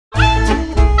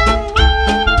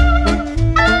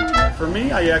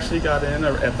me, I actually got in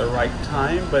at the right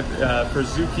time, but for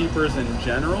zookeepers in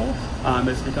general,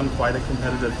 it's become quite a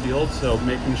competitive field, so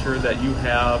making sure that you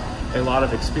have a lot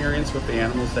of experience with the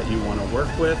animals that you want to work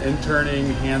with. Interning,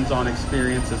 hands-on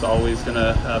experience is always going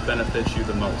to benefit you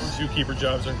the most. Zookeeper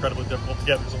jobs are incredibly difficult to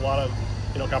get. There's a lot of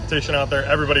competition out there.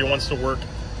 Everybody wants to work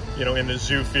in the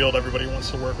zoo field. Everybody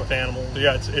wants to work with animals.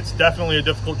 Yeah, it's definitely a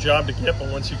difficult job to get, but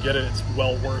once you get it, it's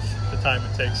well worth the time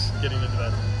it takes getting into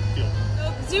that field.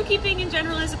 So, zookeeping in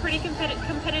general is a pretty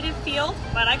competitive field,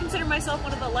 but I consider myself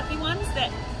one of the lucky ones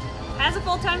that has a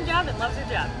full-time job and loves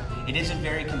her job. It is a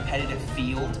very competitive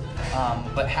field,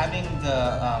 but having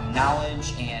the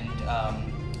knowledge and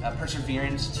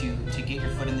perseverance to get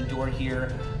your foot in the door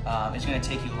here is going to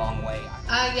take you a long way.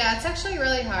 Yeah, it's actually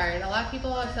really hard. A lot of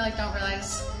people, I feel like, don't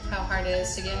realize how hard it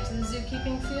is to get into the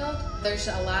zookeeping field. There's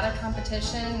a lot of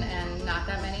competition and not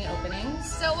that many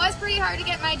openings. So it was pretty hard to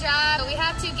get my job. We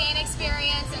have to gain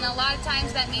experience, and a lot of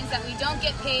times that means that we don't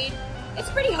get paid. It's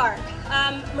pretty hard.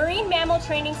 Marine mammal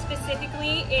training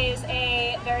specifically is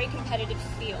a very competitive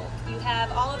field. You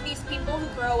have all of these people who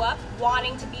grow up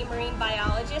wanting to be marine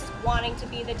biologists, wanting to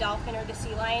be the dolphin or the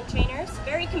sea lion trainers.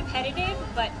 Very competitive,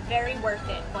 but very worth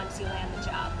it once you land the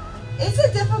job. It's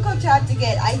a difficult job to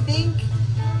get. I think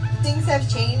things have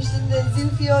changed in the zoo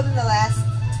field in the last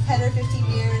 10 or 15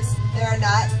 years. There are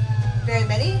not very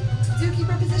many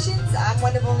zookeeper positions. I'm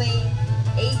one of only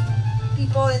 8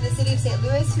 people in the city of St.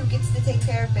 Louis who gets to take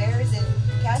care of bears and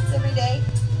cats every day.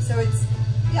 So it's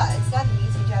not an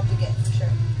easy job to get, for sure.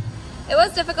 It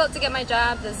was difficult to get my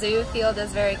job. The zoo field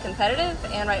is very competitive,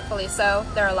 and rightfully so.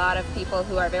 There are a lot of people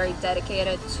who are very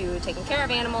dedicated to taking care of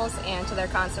animals and to their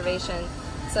conservation.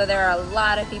 So there are a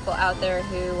lot of people out there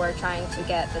who are trying to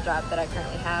get the job that I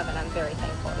currently have, and I'm very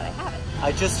thankful that I have it.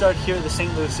 I just started here at the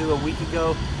St. Louis Zoo a week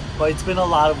ago, but it's been a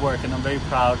lot of work, and I'm very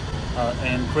proud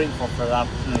and grateful for the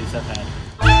opportunities I've had.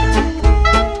 So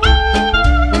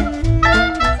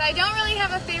I don't really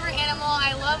have a favorite animal.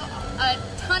 I love a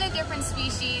ton of different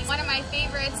species. One of my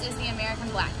favorites is the American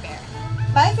black bear.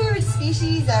 My favorite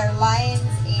species are lions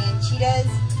and cheetahs,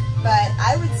 but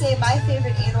I would say my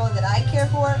favorite animal that I care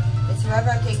for is whoever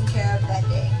I'm taking care of that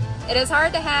day. It is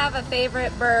hard to have a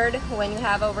favorite bird when you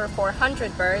have over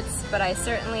 400 birds, but I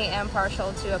certainly am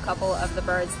partial to a couple of the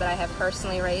birds that I have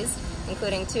personally raised,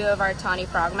 including 2 of our tawny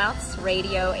frogmouths,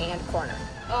 Radio and Corner.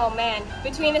 Oh man,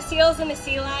 between the seals and the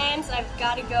sea lions, I've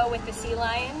got to go with the sea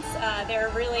lions. They're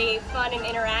really fun and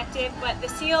interactive, but the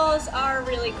seals are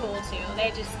really cool too.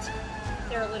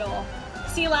 They're little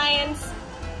sea lions,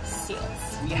 seals.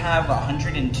 We have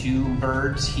 102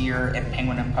 birds here at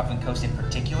Penguin and Puffin Coast in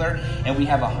particular, and we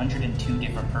have 102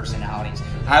 different personalities.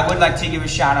 I would like to give a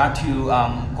shout out to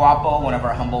Guapo, one of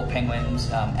our Humboldt penguins,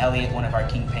 Elliot, one of our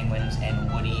king penguins,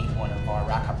 and Woody, one of our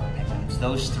rockhopper penguins.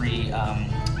 Those 3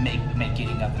 make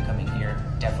getting up and coming here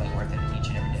definitely worth it each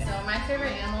and every day. So my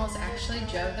favorite animal is actually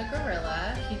Joe the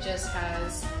gorilla. He just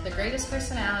has the greatest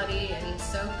personality, and he's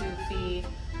so goofy.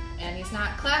 And he's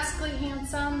not classically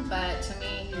handsome, but to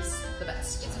me, he's the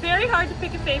best. It's very hard to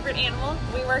pick a favorite animal.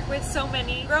 We work with so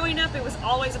many. Growing up, it was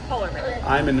always a polar bear.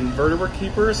 I'm an Invertebrate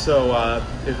Keeper, so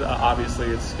obviously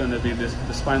it's going to be the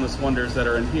spineless wonders that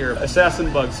are in here.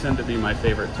 Assassin bugs tend to be my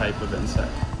favorite type of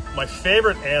insect. My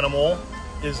favorite animal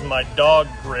is my dog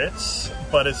Grits,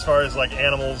 but as far as like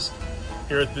animals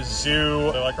here at the zoo,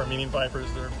 I like Armenian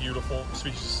vipers. They're a beautiful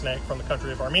species of snake from the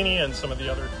country of Armenia and some of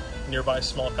the other nearby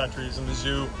small countries. And the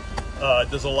zoo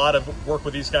does a lot of work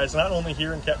with these guys, not only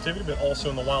here in captivity, but also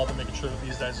in the wild, and making sure that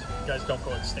these guys don't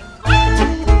go extinct.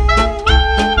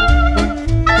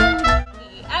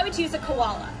 I would choose a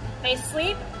koala. They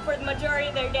sleep for the majority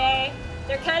of their day.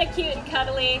 They're kind of cute and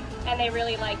cuddly, and they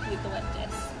really like eucalyptus.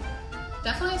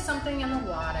 Definitely something in the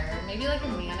water, maybe like a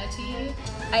manatee.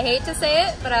 I hate to say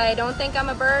it, but I don't think I'm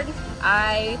a bird.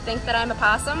 I think that I'm a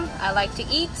possum. I like to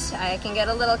eat. I can get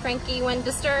a little cranky when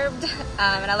disturbed,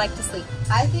 and I like to sleep.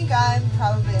 I think I'm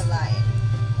probably a lion.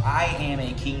 I am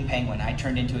a king penguin. I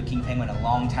turned into a king penguin a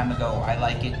long time ago. I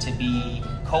like it to be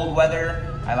cold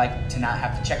weather. I like to not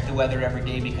have to check the weather every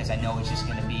day because I know it's just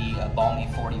going to be a balmy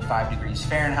 45 degrees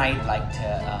Fahrenheit. I like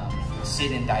to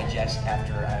sit and digest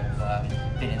after I've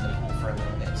been in the pool for a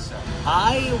little bit. So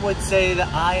I would say that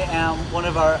I am one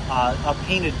of our a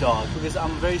painted dog, because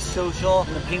I'm very social,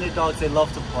 and the painted dogs, they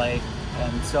love to play,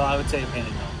 and so I would say a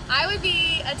painted dog. I would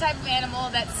be a type of animal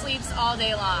that sleeps all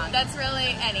day long. That's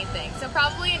really anything. So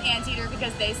probably an anteater,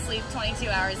 because they sleep 22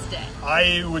 hours a day.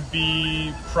 I would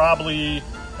be probably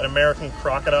an American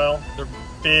crocodile. They're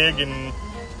big and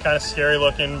kind of scary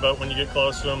looking, but when you get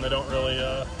close to them, they don't really,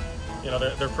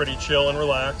 they're pretty chill and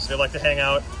relaxed. They like to hang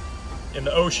out in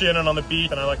the ocean and on the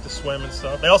beach, and I like to swim and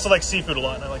stuff. They also like seafood a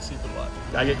lot, and I like seafood a lot.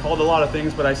 I get called a lot of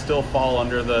things, but I still fall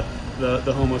under the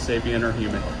Homo sapien or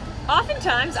human.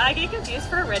 Oftentimes, I get confused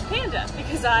for a red panda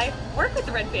because I work with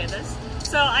the red pandas.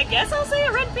 So I guess I'll say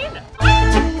a red panda.